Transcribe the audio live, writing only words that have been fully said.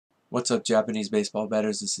What's up, Japanese baseball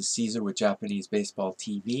bettors? This is Caesar with Japanese Baseball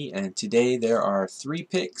TV, and today there are 3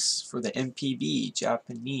 picks for the NPB,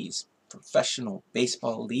 Japanese Professional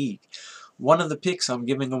Baseball League. One of the picks I'm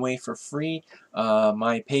giving away for free.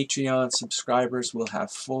 My Patreon subscribers will have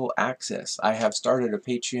full access. I have started a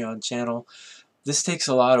Patreon channel. This takes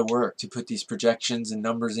a lot of work to put these projections and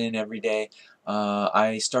numbers in every day.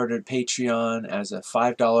 I started Patreon as a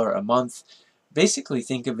 $5 a month. Basically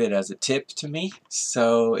think of it as a tip to me.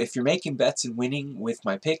 So if you're making bets and winning with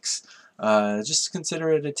my picks, just consider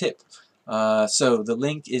it a tip. So the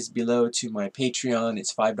link is below to my Patreon.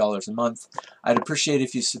 It's $5 a month. I'd appreciate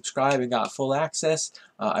if you subscribe and got full access.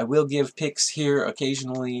 I will give picks here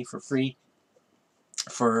occasionally for free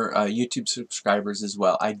for YouTube subscribers as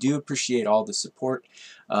well. I do appreciate all the support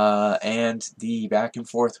and the back and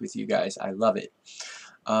forth with you guys. I love it.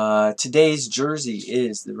 Today's jersey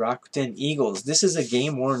is the Rakuten Eagles. This is a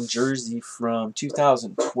game-worn jersey from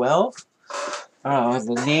 2012.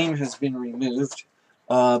 The name has been removed,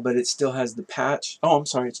 but it still has the patch. Oh, I'm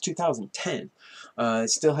sorry, it's 2010. It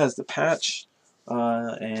still has the patch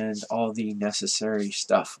and all the necessary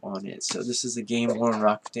stuff on it. So this is a game-worn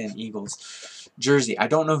Rakuten Eagles jersey. I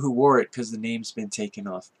don't know who wore it because the name's been taken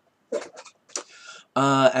off.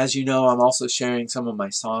 As you know, I'm also sharing some of my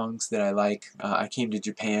songs that I like. I came to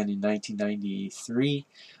Japan in 1993,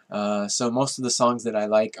 so most of the songs that I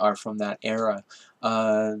like are from that era.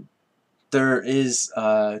 There is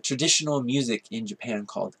traditional music in Japan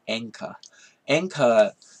called enka.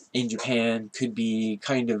 Enka in Japan could be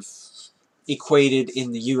kind of equated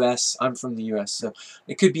in the US. I'm from the US, so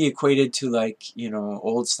it could be equated to, like, you know,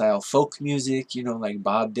 old style folk music, you know, like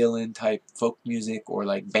Bob Dylan type folk music, or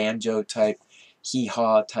like banjo type,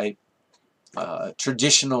 hee-haw type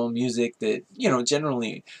traditional music that, you know,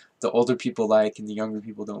 generally the older people like and the younger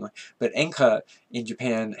people don't like. But enka in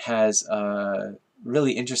Japan has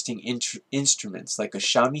really interesting instruments, like a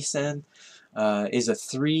shamisen is a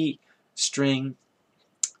 3-string.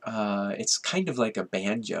 It's kind of like a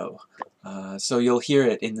banjo. So you'll hear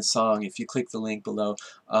it in the song if you click the link below.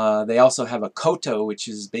 They also have a koto, which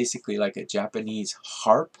is basically like a Japanese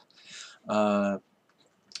harp.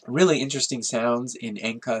 Really interesting sounds in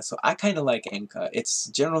enka, so I kind of like enka. It's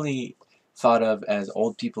generally thought of as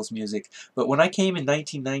old people's music, but when I came in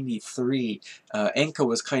 1993, enka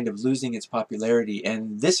was kind of losing its popularity,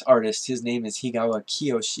 and this artist, his name is Higawa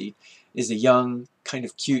Kiyoshi, is a young, kind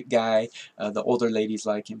of cute guy. The older ladies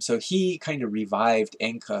like him, so he kind of revived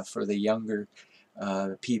enka for the younger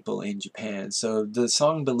people in Japan. So the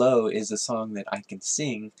song below is a song that I can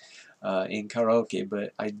sing in karaoke,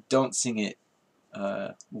 but I don't sing it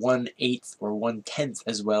 1/8 or 1/10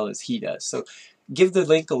 as well as he does. So give the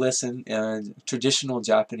link a listen. Traditional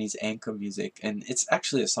Japanese enka music, and it's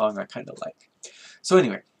actually a song I kind of like. So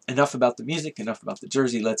anyway, enough about the music, enough about the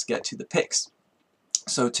jersey. Let's get to the picks.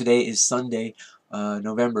 So today is Sunday,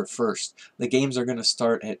 November 1st. The games are going to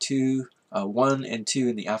start at 1 and 2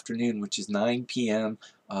 in the afternoon, which is 9 p.m.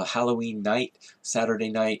 Halloween night, Saturday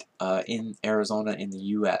night in Arizona in the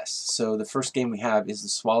U.S. So the first game we have is the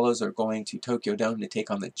Swallows are going to Tokyo Dome to take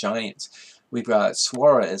on the Giants. We've got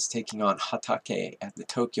Suarez taking on Hatake at the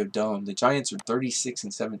Tokyo Dome. The Giants are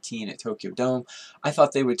 36-17 at Tokyo Dome. I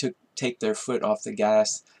thought they would take their foot off the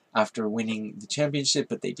gas after winning the championship,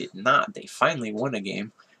 but they did not. They finally won a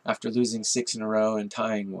game after losing 6 in a row and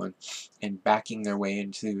tying one, and backing their way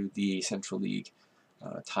into the Central League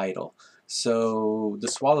title. So the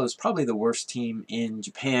Swallows, probably the worst team in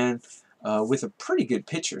Japan, with a pretty good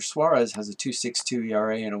pitcher. Suarez has a 2.62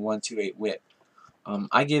 ERA and a 1.28 WHIP.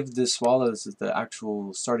 I give the Swallows the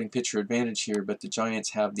actual starting pitcher advantage here, but the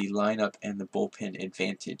Giants have the lineup and the bullpen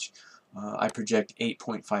advantage. I project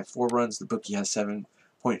 8.54 runs. The bookie has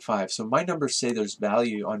 7.5. So my numbers say there's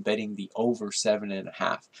value on betting the over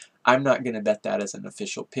 7.5. I'm not going to bet that as an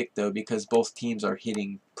official pick, though, because both teams are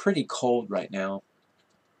hitting pretty cold right now.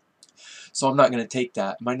 So I'm not going to take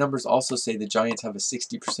that. My numbers also say the Giants have a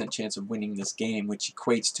 60% chance of winning this game, which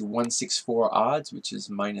equates to 164 odds, which is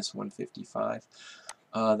minus 155.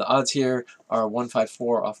 The odds here are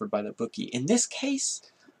 154 offered by the bookie. In this case,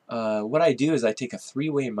 what I do is I take a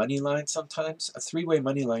 3-way money line sometimes. A 3-way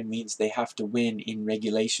money line means they have to win in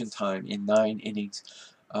regulation time in 9 innings.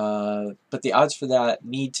 But the odds for that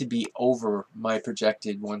need to be over my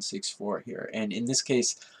projected 164 here. And in this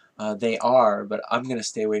case, they are, but I'm going to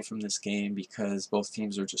stay away from this game because both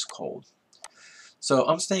teams are just cold. So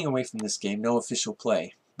I'm staying away from this game. No official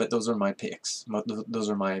play, but those are my picks. Those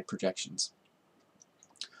are my projections.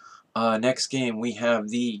 Next game, we have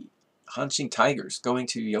the Hanshin Tigers going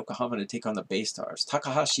to Yokohama to take on the Bay Stars.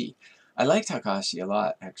 Takahashi I like Takahashi a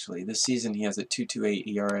lot, actually. This season he has a 2.28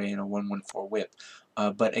 ERA and a 1.14 WHIP.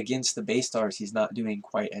 But against the Bay Stars, he's not doing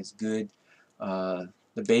quite as good. The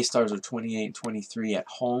Bay Stars are 28 and 23 at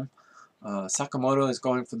home. Sakamoto is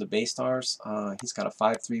going for the Bay Stars. He's got a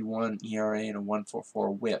 5.31 ERA and a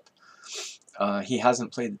 1.44 WHIP. He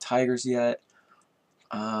hasn't played the Tigers yet.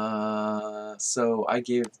 So I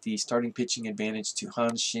give the starting pitching advantage to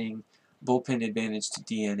Hanshin, bullpen advantage to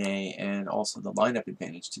DNA, and also the lineup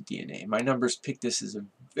advantage to DNA. My numbers pick this as a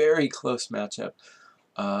very close matchup,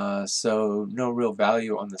 so no real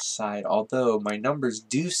value on the side, although my numbers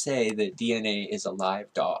do say that DNA is a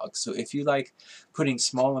live dog. So if you like putting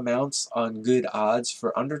small amounts on good odds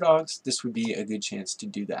for underdogs, this would be a good chance to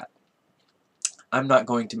do that. I'm not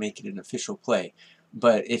going to make it an official play,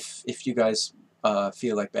 but if you guys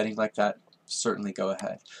feel like betting like that, certainly go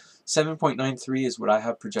ahead. 7.93 is what I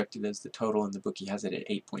have projected as the total, and the bookie has it at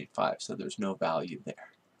 8.5, so there's no value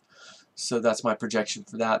there. So that's my projection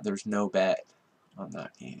for that. There's no bet on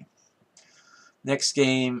that game. Next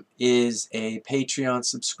game is a Patreon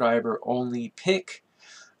subscriber only pick.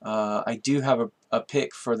 I do have a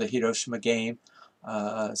pick for the Hiroshima game,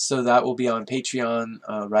 so that will be on Patreon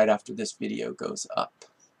right after this video goes up.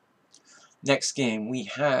 Next game, we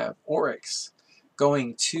have Oryx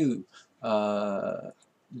going to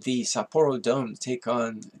the Sapporo Dome to take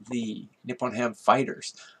on the Nippon Ham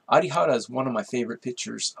Fighters. Arihara is one of my favorite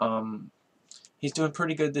pitchers. He's doing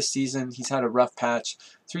pretty good this season. He's had a rough patch.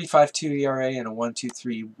 3.52 ERA and a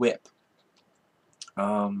 1.23 WHIP.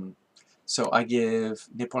 So I give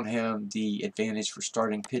Nippon Ham the advantage for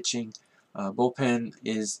starting pitching. Bullpen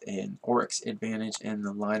is an Oryx advantage, and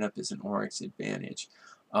the lineup is an Oryx advantage.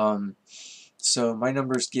 So my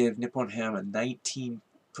numbers give Nippon Ham a 59%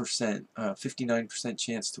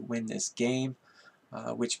 chance to win this game,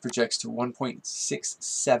 which projects to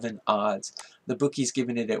 1.67 odds. The bookie's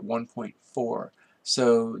giving it at 1.4.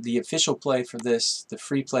 So the official play for this, the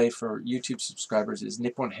free play for YouTube subscribers, is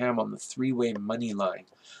Nippon Ham on the three-way money line.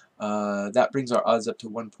 That brings our odds up to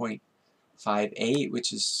 1.58,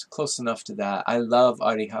 which is close enough to that. I love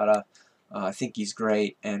Arihara. I think he's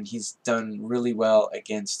great, and he's done really well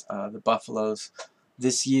against the Buffaloes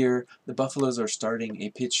this year. The Buffaloes are starting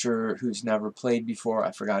a pitcher who's never played before.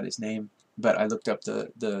 I forgot his name, but I looked up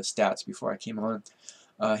the stats before I came on.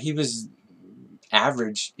 He was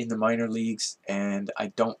average in the minor leagues, and I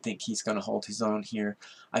don't think he's going to hold his own here.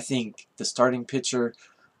 I think the starting pitcher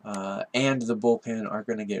and the bullpen are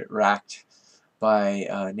going to get racked by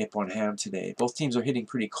Nippon Ham today. Both teams are hitting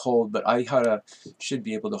pretty cold, but Aihara should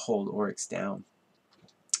be able to hold Oryx down.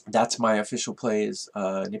 That's my official play, is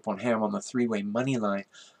Nippon Ham on the three-way money line.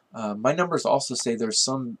 My numbers also say there's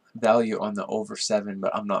some value on the over 7,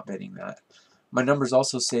 but I'm not betting that. My numbers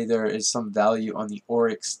also say there is some value on the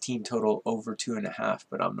Oryx team total over 2.5,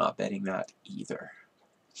 but I'm not betting that either.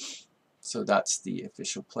 So that's the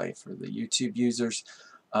official play for the YouTube users.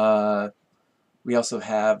 We also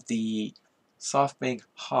have the SoftBank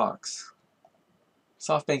Hawks.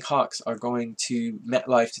 SoftBank Hawks are going to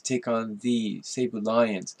MetLife to take on the Seibu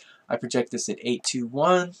Lions. I project this at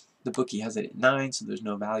 8-2-1. The bookie has it at 9, so there's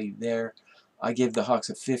no value there. I give the Hawks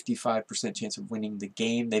a 55% chance of winning the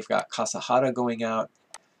game. They've got Kasahara going out,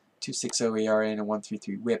 2.60 ERA and a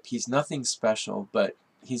 1.33 WHIP. He's nothing special, but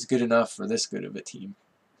he's good enough for this good of a team.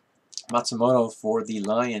 Matsumoto for the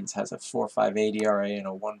Lions has a 4.58 ERA and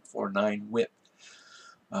a 1.49 WHIP.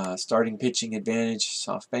 Starting pitching advantage,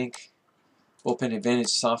 SoftBank. Bullpen advantage,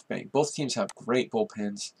 SoftBank. Both teams have great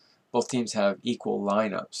bullpens. Both teams have equal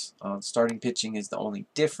lineups. Starting pitching is the only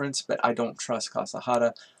difference, but I don't trust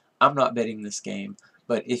Kasahara. I'm not betting this game,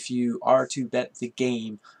 but if you are to bet the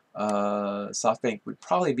game, SoftBank would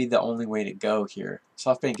probably be the only way to go here.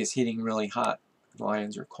 SoftBank is hitting really hot. The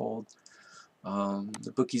Lions are cold.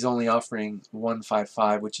 The bookie's only offering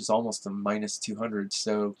 1.55, which is almost a -200.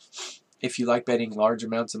 So if you like betting large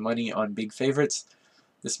amounts of money on big favorites,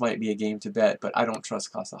 this might be a game to bet, but I don't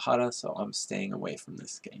trust Kasahara, so I'm staying away from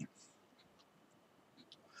this game.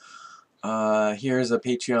 Here's a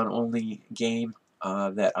Patreon-only game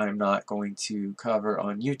that I'm not going to cover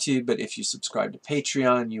on YouTube, but if you subscribe to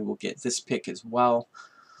Patreon, you will get this pick as well.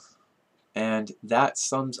 And that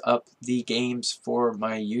sums up the games for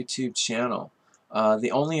my YouTube channel.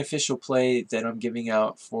 The only official play that I'm giving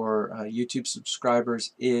out for YouTube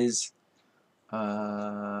subscribers is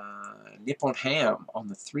Nippon Ham on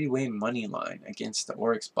the three-way money line against the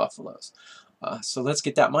Oryx Buffaloes. So let's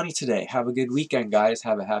get that money today. Have a good weekend, guys.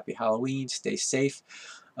 Have a happy Halloween. Stay safe.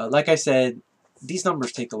 Like I said, these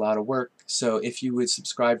numbers take a lot of work, so if you would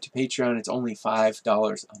subscribe to Patreon, it's only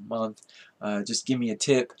 $5 a month. Just give me a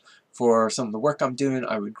tip. for some of the work I'm doing,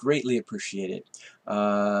 I would greatly appreciate it.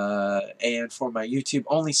 And for my YouTube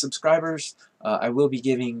only subscribers, I will be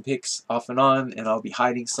giving picks off and on, and I'll be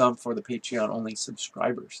hiding some for the Patreon only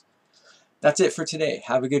subscribers. That's it for today.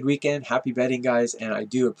 Have a good weekend. Happy betting, guys, and I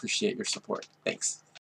do appreciate your support. Thanks.